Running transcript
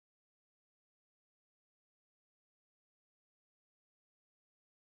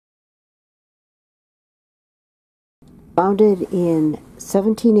Founded in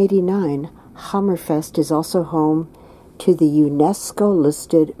 1789, Hammerfest is also home to the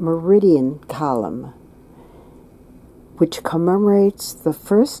UNESCO-listed Meridian Column, which commemorates the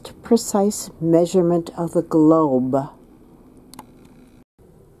first precise measurement of the globe.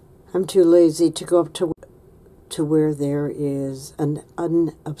 I'm too lazy to go up to where there is an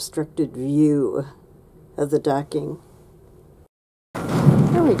unobstructed view of the docking.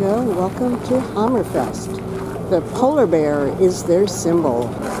 There we go. Welcome to Hammerfest. The polar bear is their symbol.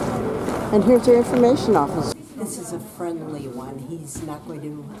 And here's their information office. This is a friendly one. He's not going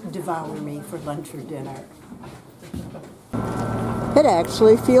to devour me for lunch or dinner. It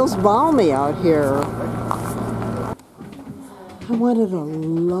actually feels balmy out here. I wanted a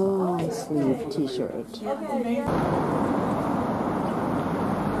long sleeve t-shirt.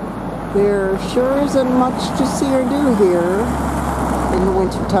 There sure isn't much to see or do here in the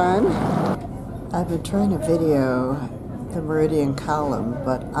wintertime. I've been trying to video the Meridian Column,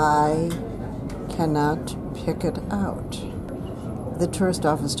 but I cannot pick it out. The tourist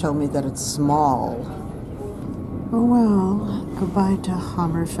office told me that it's small. Oh well, goodbye to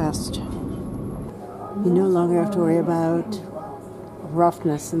Hammerfest. You no longer have to worry about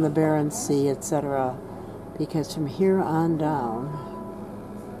roughness in the Barents Sea, etc. Because from here on down,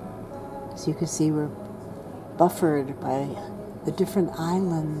 as you can see, we're buffered by the different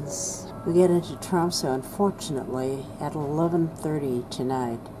islands. We get into Tromsø, unfortunately, at 11:30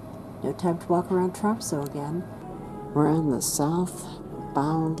 tonight. No time to walk around Tromsø again. We're on the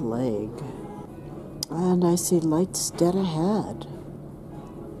southbound leg, and I see lights dead ahead.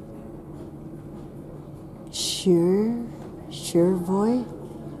 Sure, boy.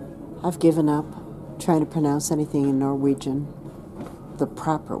 I've given up trying to pronounce anything in Norwegian the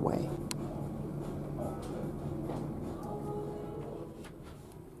proper way.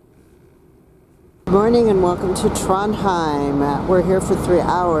 Good morning and welcome to Trondheim. We're here for 3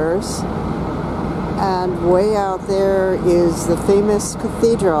 hours, and way out there is the famous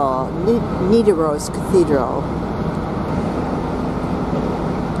cathedral, Nidaros Cathedral.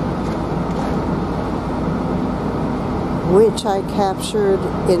 Which I captured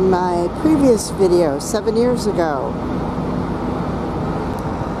in my previous video 7 years ago.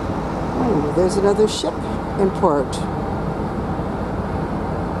 Oh, there's another ship in port.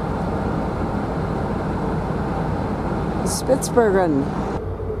 Spitsbergen.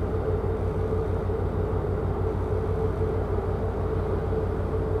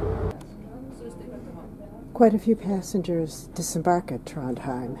 Quite a few passengers disembark at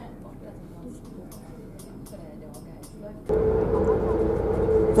Trondheim.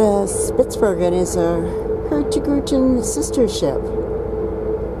 The Spitsbergen is a Hurtigruten sister ship,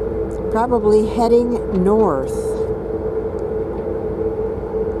 probably heading north.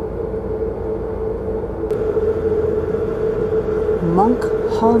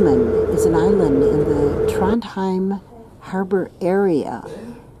 Munkholmen is an island in the Trondheim harbor area,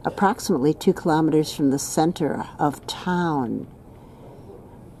 approximately 2 kilometers from the center of town.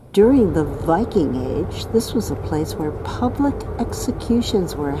 During the Viking Age, this was a place where public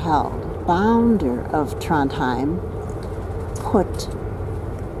executions were held. The founder of Trondheim put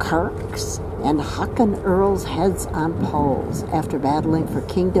Kirk's and Håkon Earl's heads on poles after battling for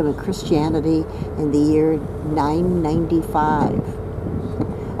kingdom and Christianity in the year 995.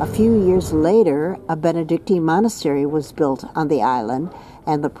 A few years later, a Benedictine monastery was built on the island,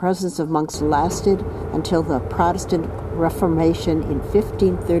 and the presence of monks lasted until the Protestant Reformation in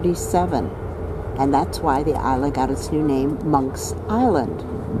 1537, and that's why the island got its new name, Monk's Island.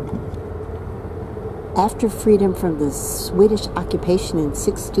 After freedom from the Swedish occupation in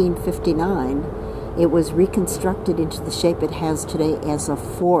 1659, it was reconstructed into the shape it has today as a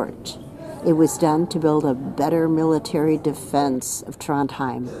fort. It was done to build a better military defense of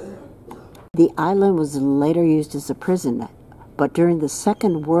Trondheim. The island was later used as a prison, but during the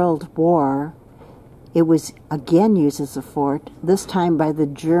Second World War, it was again used as a fort, this time by the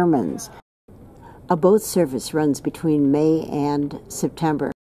Germans. A boat service runs between May and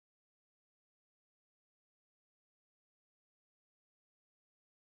September.